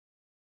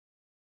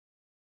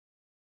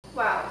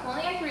Wow, if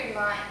only I could read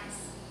minds.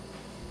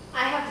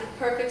 I have the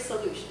perfect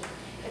solution.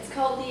 It's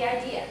called the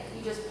iDea.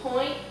 You just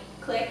point,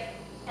 click,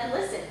 and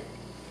listen.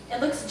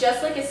 It looks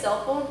just like a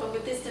cell phone, but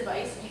with this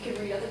device, you can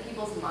read other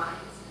people's minds.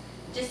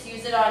 Just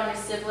use it on your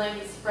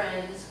siblings,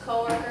 friends,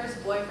 coworkers,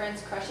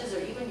 boyfriends, crushes, or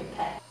even your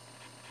pet.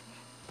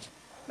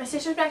 My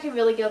sister's been acting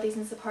really guilty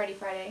since the party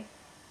Friday.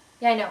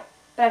 Yeah, I know,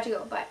 but I have to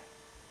go. Bye.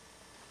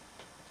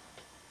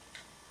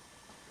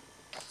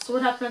 So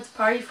what happened at the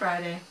party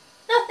Friday?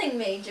 Nothing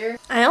major.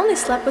 I only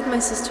slept with my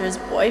sister's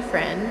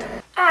boyfriend.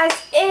 As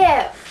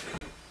if!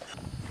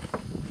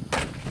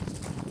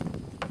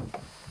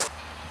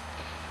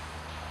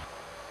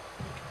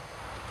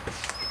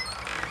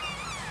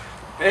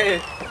 Hey,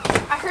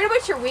 I heard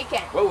about your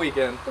weekend. what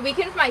weekend? The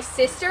weekend with my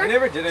sister? I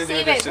never did anything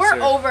Save with it, your we're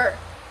sister. over.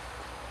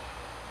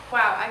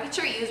 Wow, I could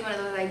sure use one of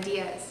those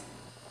ideas.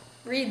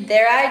 Read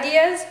their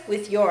ideas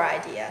with your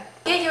iDea.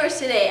 Get yours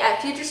today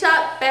at Future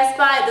Shop, Best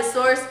Buy, The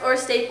Source, or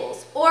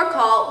Staples, or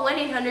call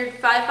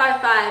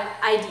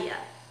 1-800-555-iDea.